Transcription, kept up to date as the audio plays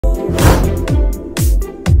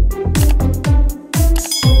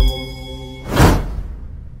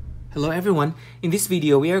Hello everyone, in this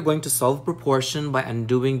video we are going to solve proportion by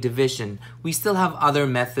undoing division. We still have other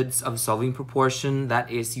methods of solving proportion, that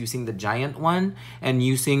is using the giant one and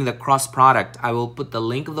using the cross product. I will put the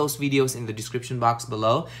link of those videos in the description box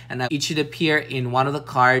below and it should appear in one of the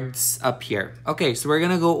cards up here. Okay, so we're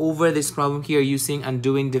gonna go over this problem here using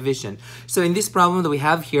undoing division. So in this problem that we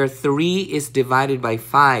have here, 3 is divided by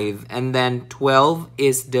 5 and then 12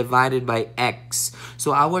 is divided by x.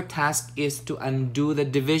 So our task is to undo the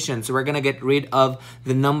division. So we're going to get rid of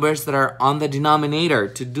the numbers that are on the denominator.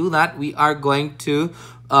 To do that, we are going to,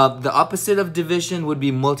 the opposite of division would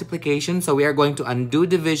be multiplication. So we are going to undo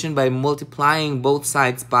division by multiplying both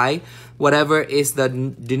sides by whatever is the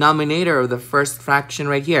denominator of the first fraction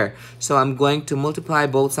right here. So I'm going to multiply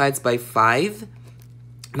both sides by 5.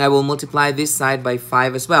 And I will multiply this side by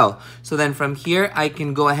 5 as well. So then from here, I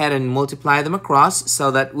can go ahead and multiply them across. So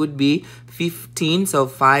that would be 15. So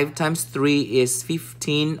 5 times 3 is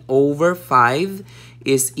 15 over 5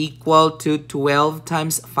 is equal to 12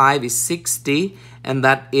 times 5 is 60. And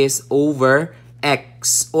that is over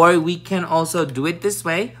x. Or we can also do it this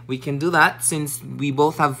way. We can do that since we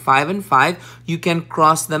both have 5 and 5. You can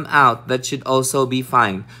cross them out. That should also be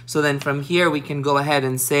fine. So then from here, we can go ahead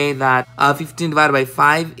and say that 15 divided by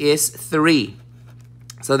 5 is 3.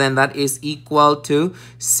 So then that is equal to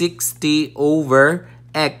 60 over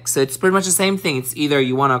x. So it's pretty much the same thing. It's either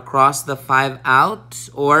you want to cross the 5 out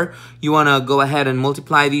or you want to go ahead and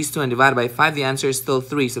multiply these two and divide by 5. The answer is still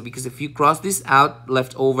 3. So because if you cross this out,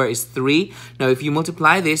 left over is 3. Now if you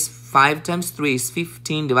multiply this, 5 times 3 is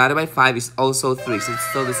 15 divided by 5 is also 3. So it's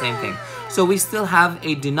still the same thing. So we still have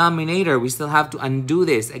a denominator. We still have to undo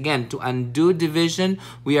this. Again, to undo division,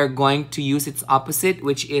 we are going to use its opposite,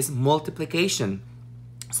 which is multiplication.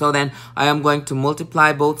 So then I am going to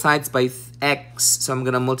multiply both sides by x. So I'm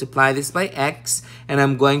going to multiply this by x and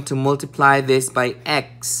I'm going to multiply this by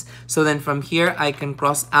x. So then from here I can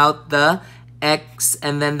cross out the x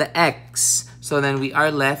and then the x. So then we are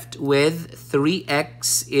left with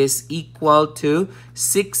 3x is equal to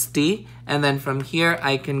 60. And then from here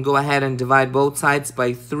I can go ahead and divide both sides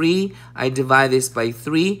by 3. I divide this by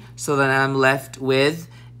 3. So then I'm left with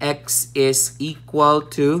x is equal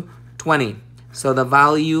to 20. So the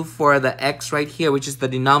value for the x right here, which is the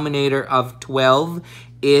denominator of 12,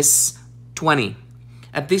 is 20.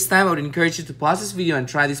 At this time, I would encourage you to pause this video and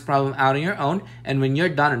try this problem out on your own. And when you're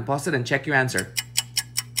done, unpause it and check your answer.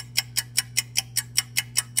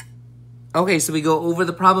 Okay, so we go over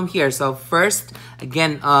the problem here. So first,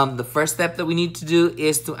 again, the first step that we need to do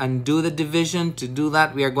is to undo the division. To do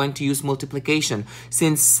that, we are going to use multiplication.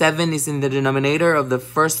 Since 7 is in the denominator of the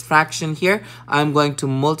first fraction here, I'm going to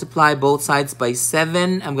multiply both sides by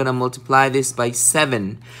 7. I'm going to multiply this by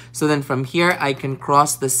 7. So then from here, I can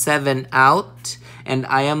cross the 7 out. And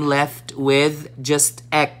I am left with just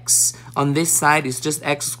x. On this side, it's just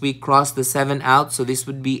x. We cross the 7 out. So this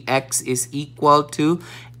would be x is equal to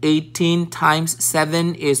 18 times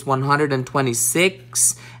 7 is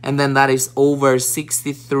 126. And then that is over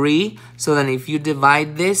 63. So then if you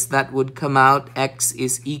divide this, that would come out x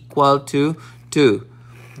is equal to 2.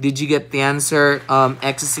 Did you get the answer?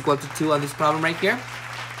 X is equal to 2 on this problem right here?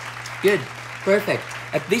 Good. Perfect.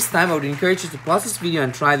 At this time, I would encourage you to pause this video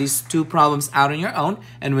and try these two problems out on your own.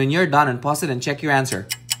 And when you're done, unpause it and check your answer.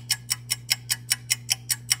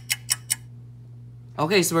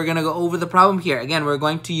 Okay, so we're going to go over the problem here. Again, we're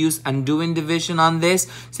going to use undoing division on this.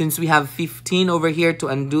 Since we have 15 over here to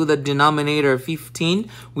undo the denominator of 15,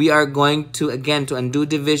 we are going to, again, to undo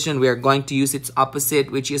division, we are going to use its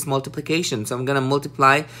opposite, which is multiplication. So I'm going to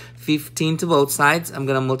multiply 15 to both sides. I'm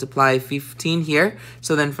going to multiply 15 here.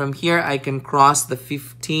 So then from here, I can cross the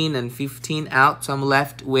 15 and 15 out. So I'm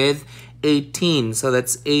left with 18. So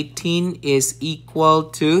that's 18 is equal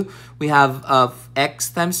to, we have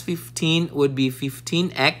x times 15 would be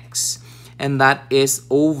 15x, and that is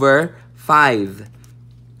over 5.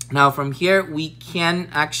 Now from here, we can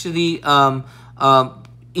actually,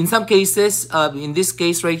 in some cases, in this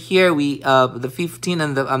case right here, we the 15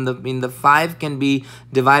 and the 5 can be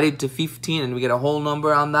divided to 15 and we get a whole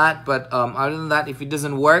number on that. But other than that, if it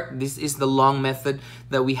doesn't work, this is the long method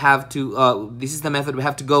that we have to, this is the method we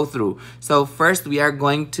have to go through. So first we are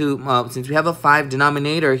going to, since we have a 5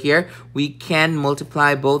 denominator here, we can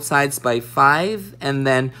multiply both sides by 5 and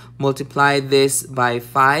then multiply this by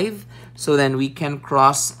 5. So then we can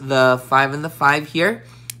cross the 5 and the 5 here.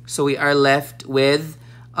 So we are left with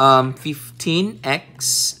 15x.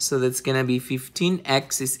 So that's gonna be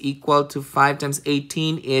 15x is equal to 5 times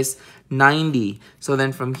 18 is 90. So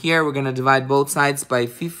then from here, we're gonna divide both sides by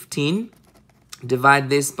 15. Divide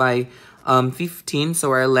this by 15. So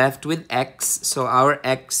we're left with x. So our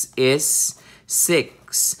x is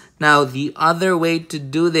 6. Now, the other way to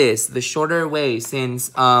do this, the shorter way,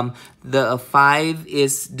 since the 5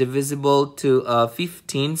 is divisible to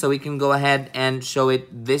 15, so we can go ahead and show it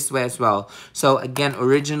this way as well. So again,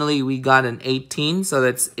 originally we got an 18, so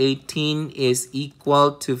that's 18 is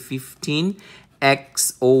equal to 15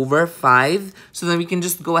 x over 5. So then we can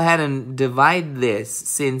just go ahead and divide this,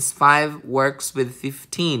 since 5 works with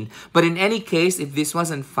 15. But in any case, if this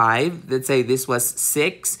wasn't 5, let's say this was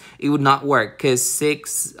 6, it would not work, because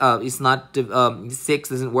 6 is not 6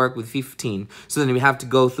 doesn't work with 15. So then we have to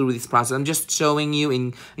go through this process. I'm just showing you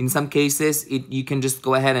in some cases you can just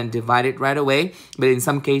go ahead and divide it right away, but in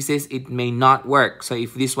some cases it may not work. So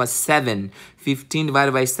if this was 7, 15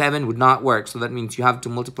 divided by 7 would not work. So that means you have to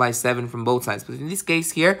multiply 7 from both sides. But in this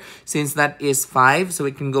case here, since that is 5, so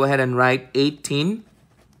we can go ahead and write 18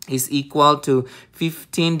 is equal to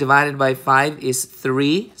 15 divided by 5 is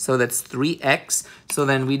 3. So that's 3x. So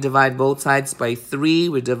then we divide both sides by 3.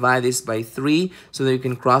 We divide this by 3. So then you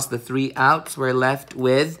can cross the 3 out. So we're left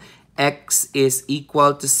with x is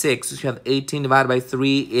equal to 6. So you have 18 divided by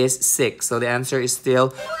 3 is 6. So the answer is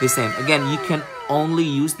still the same. Again, you can only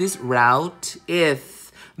use this route if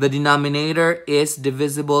the denominator is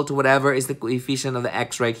divisible to whatever is the coefficient of the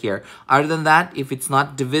x right here. Other than that, if it's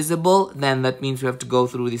not divisible, then that means we have to go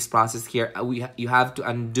through this process here. You have to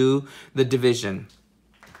undo the division.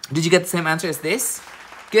 Did you get the same answer as this?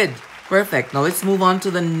 Good. Perfect. Now let's move on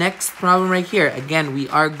to the next problem right here. Again, we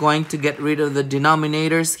are going to get rid of the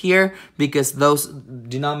denominators here because those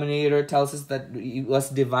denominator tells us that it was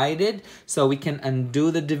divided. So we can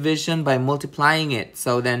undo the division by multiplying it.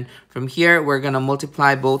 So then from here, we're going to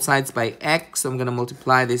multiply both sides by x. So I'm going to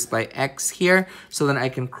multiply this by x here. So then I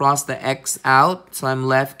can cross the x out. So I'm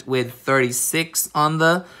left with 36 on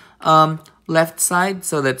the left side.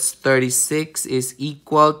 So that's 36 is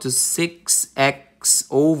equal to 6x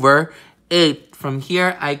over 8. From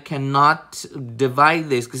here, I cannot divide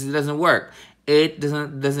this because it doesn't work. 8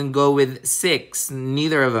 doesn't go with 6.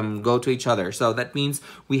 Neither of them go to each other. So that means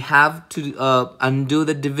we have to undo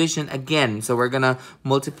the division again. So we're going to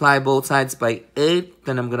multiply both sides by 8.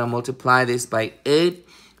 Then I'm going to multiply this by 8.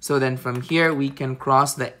 So then from here, we can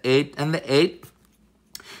cross the 8 and the 8.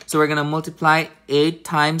 So we're going to multiply 8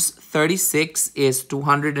 times 36 is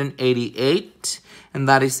 288. And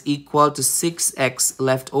that is equal to 6x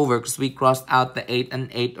left over because we crossed out the 8 and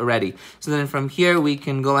 8 already. So then from here, we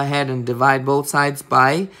can go ahead and divide both sides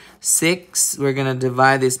by 6. We're going to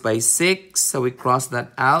divide this by 6. So we cross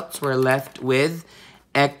that out. So we're left with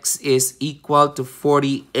x is equal to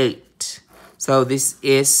 48. So this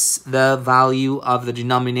is the value of the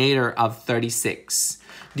denominator of 36.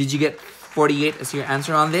 Did you get 48 as your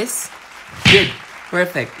answer on this? Good.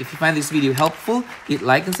 Perfect. If you find this video helpful, hit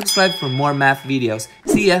like and subscribe for more math videos.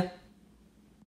 See ya!